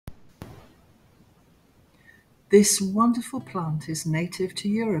This wonderful plant is native to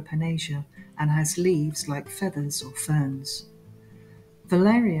Europe and Asia and has leaves like feathers or ferns.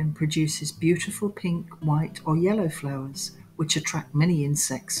 Valerian produces beautiful pink, white or yellow flowers which attract many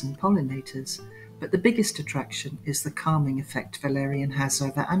insects and pollinators, but the biggest attraction is the calming effect valerian has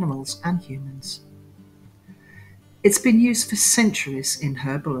over animals and humans. It's been used for centuries in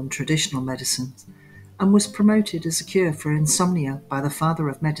herbal and traditional medicine and was promoted as a cure for insomnia by the father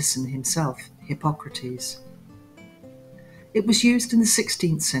of medicine himself, Hippocrates. It was used in the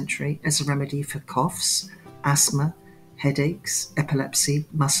 16th century as a remedy for coughs, asthma, headaches, epilepsy,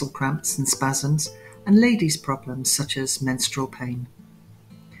 muscle cramps and spasms, and ladies' problems such as menstrual pain.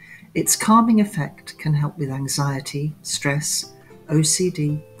 Its calming effect can help with anxiety, stress,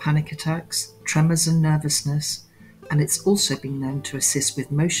 OCD, panic attacks, tremors and nervousness, and it's also been known to assist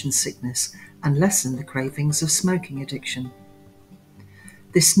with motion sickness and lessen the cravings of smoking addiction.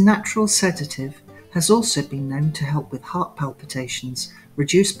 This natural sedative has also been known to help with heart palpitations,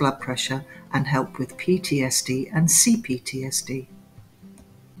 reduce blood pressure, and help with PTSD and CPTSD.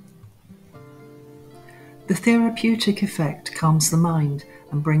 The therapeutic effect calms the mind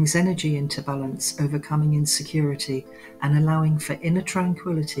and brings energy into balance, overcoming insecurity and allowing for inner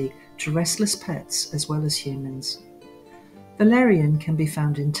tranquility to restless pets as well as humans. Valerian can be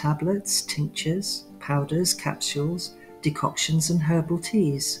found in tablets, tinctures, powders, capsules, decoctions and herbal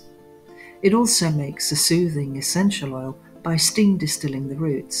teas. It also makes a soothing essential oil by steam distilling the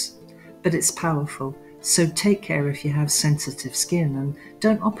roots, but it's powerful, so take care if you have sensitive skin and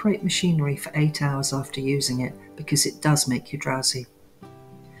don't operate machinery for 8 hours after using it because it does make you drowsy.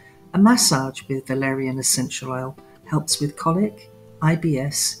 A massage with valerian essential oil helps with colic,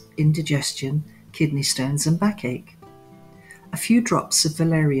 IBS, indigestion, kidney stones and backache. A few drops of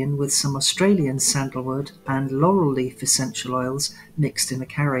valerian with some Australian sandalwood and laurel leaf essential oils mixed in a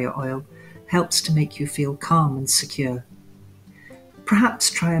carrier oil helps to make you feel calm and secure.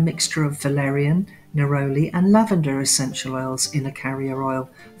 Perhaps try a mixture of valerian, neroli and lavender essential oils in a carrier oil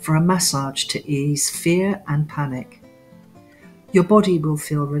for a massage to ease fear and panic. Your body will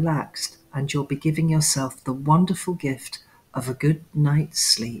feel relaxed and you'll be giving yourself the wonderful gift of a good night's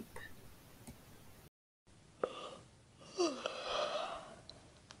sleep.